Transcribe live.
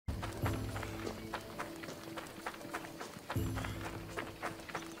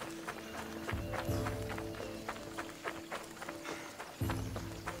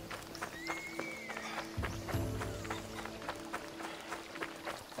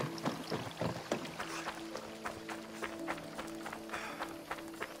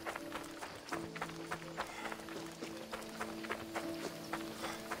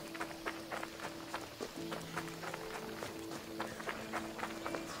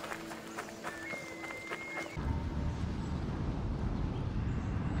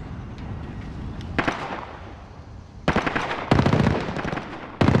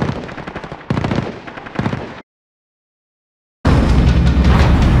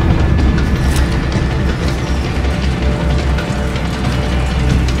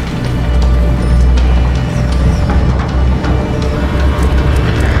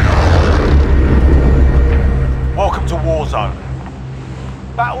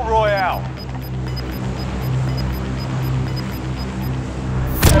Battle Royale.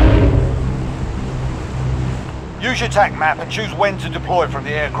 Use your TAC map and choose when to deploy from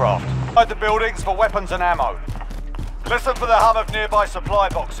the aircraft. Hide the buildings for weapons and ammo. Listen for the hum of nearby supply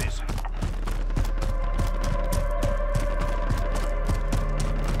boxes.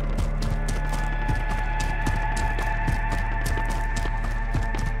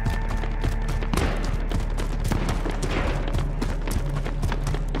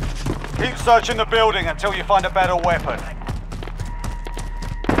 Keep searching the building until you find a better weapon.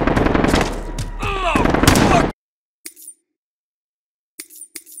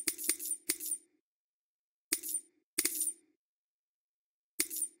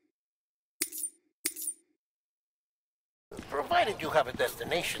 Provided you have a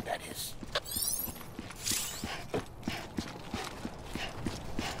destination, that is.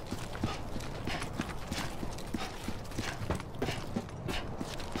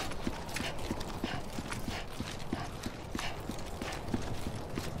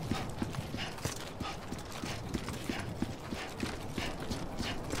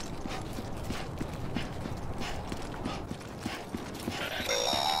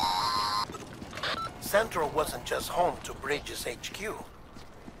 Central wasn't just home to Bridges HQ.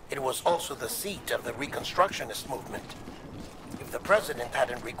 It was also the seat of the Reconstructionist movement. If the president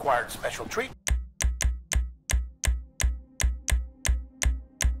hadn't required special treatment,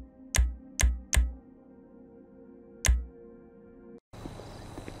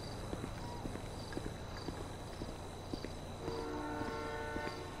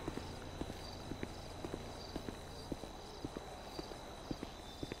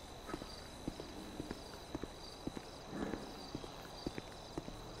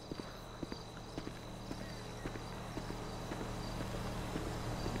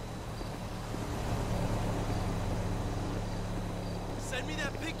 Send me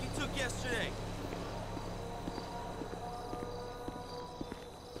that pic you took yesterday.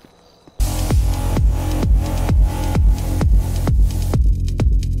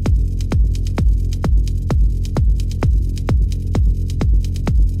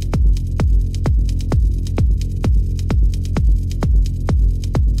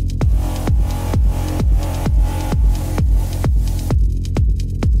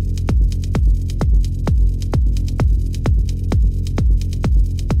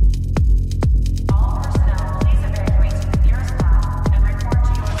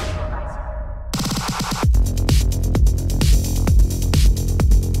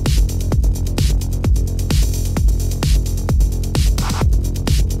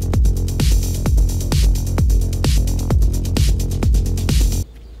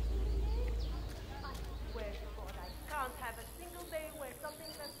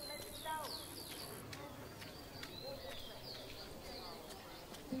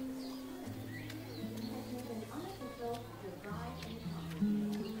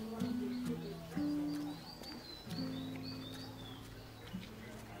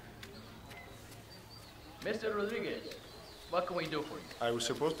 Mr. Rodriguez, what can we do for you? I was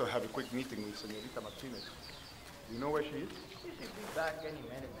supposed to have a quick meeting with Señorita Martinez. Do you know where she is? She should be back any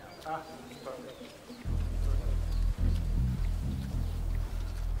minute now. Ah, perfect.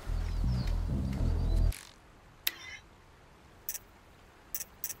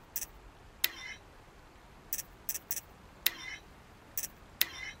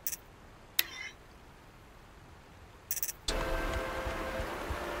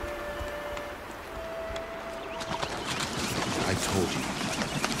 I told you,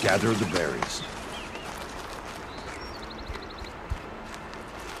 gather the berries.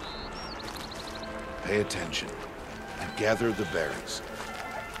 Pay attention and gather the berries.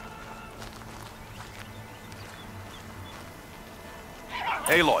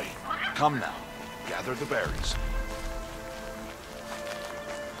 Aloy, come now. Gather the berries.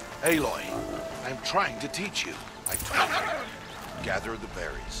 Aloy, I'm trying to teach you. I told you, gather the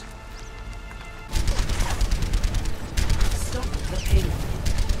berries. Stop the payload.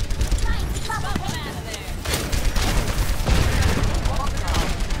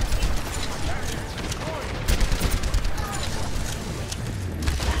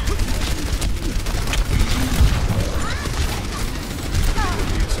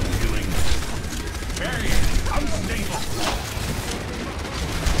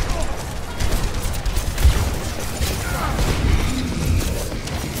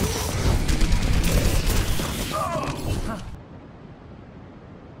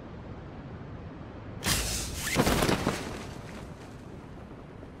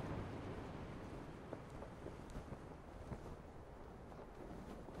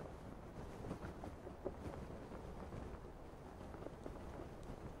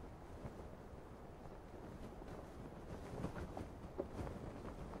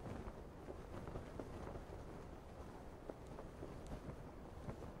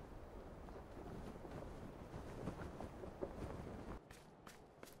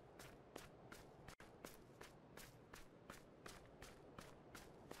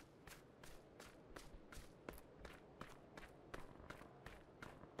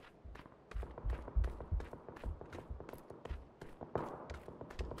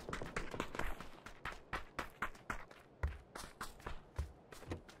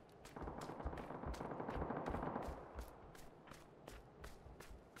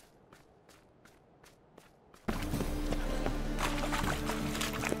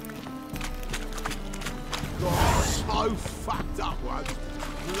 so fucked up once.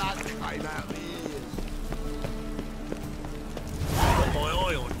 Blood came out the ears. Got my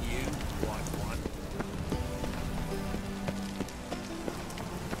eye on you, white one.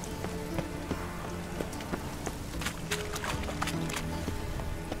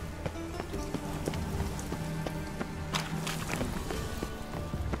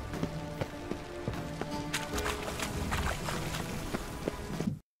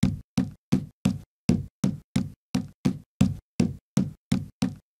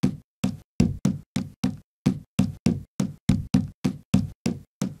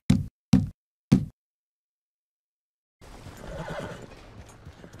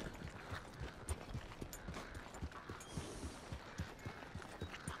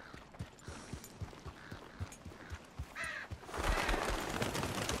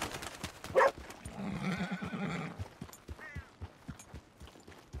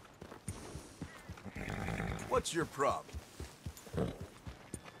 What's your problem?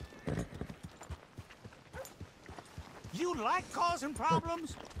 You like causing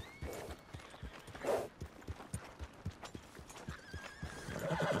problems?